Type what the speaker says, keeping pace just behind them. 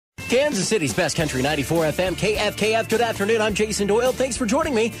Kansas City's best country, 94 FM KFKF. Good afternoon. I'm Jason Doyle. Thanks for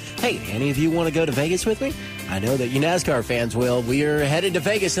joining me. Hey, any of you want to go to Vegas with me? I know that you NASCAR fans will. We are headed to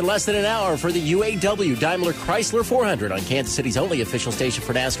Vegas in less than an hour for the UAW Daimler Chrysler 400 on Kansas City's only official station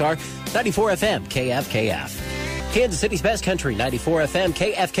for NASCAR, 94 FM KFKF. Kansas City's best country, 94 FM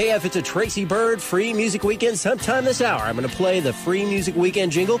KFKF. It's a Tracy Bird free music weekend sometime this hour. I'm going to play the free music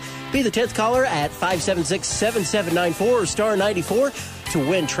weekend jingle. Be the 10th caller at 576-7794 or star 94 to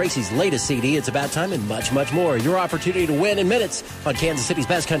win Tracy's latest CD. It's About Time and much, much more. Your opportunity to win in minutes on Kansas City's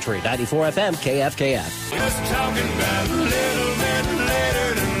best country, 94 FM KFKF. Just talking about a little bit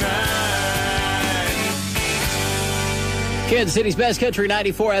later tonight. Kansas City's best country,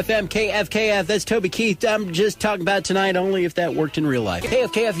 94 FM KFKF. That's Toby Keith. I'm just talking about tonight only if that worked in real life.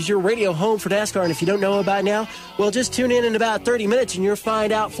 KFKF is your radio home for NASCAR, and if you don't know about it now, well, just tune in about 30 minutes and you'll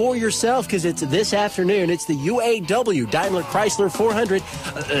find out for yourself, because it's this afternoon. It's the UAW Daimler Chrysler 400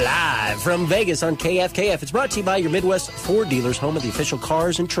 live from Vegas on KFKF. It's brought to you by your Midwest Ford dealers, home of the official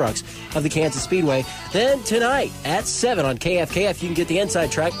cars and trucks of the Kansas Speedway. Then tonight at 7 on KFKF, you can get the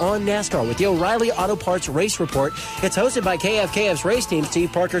inside track on NASCAR with the O'Reilly Auto Parts Race Report. It's hosted by KFKF's race team,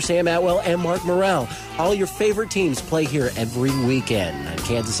 Steve Parker, Sam Atwell, and Mark Morrell. All your favorite teams play here every weekend on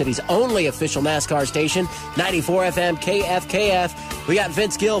Kansas City's only official NASCAR station, 94 FM KFKF. We got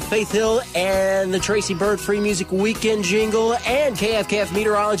Vince Gill, Faith Hill, and the Tracy Bird Free Music Weekend jingle, and KFKF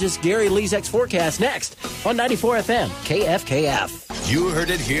meteorologist Gary Lezek's forecast next on 94 FM KFKF. You heard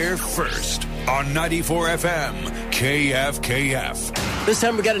it here first on 94 FM KFKF. This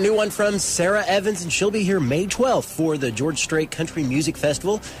time we got a new one from Sarah Evans, and she'll be here May 12th for the George Strait Country Music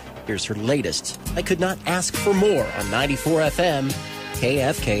Festival. Here's her latest, I Could Not Ask for More on 94 FM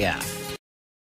KFKF.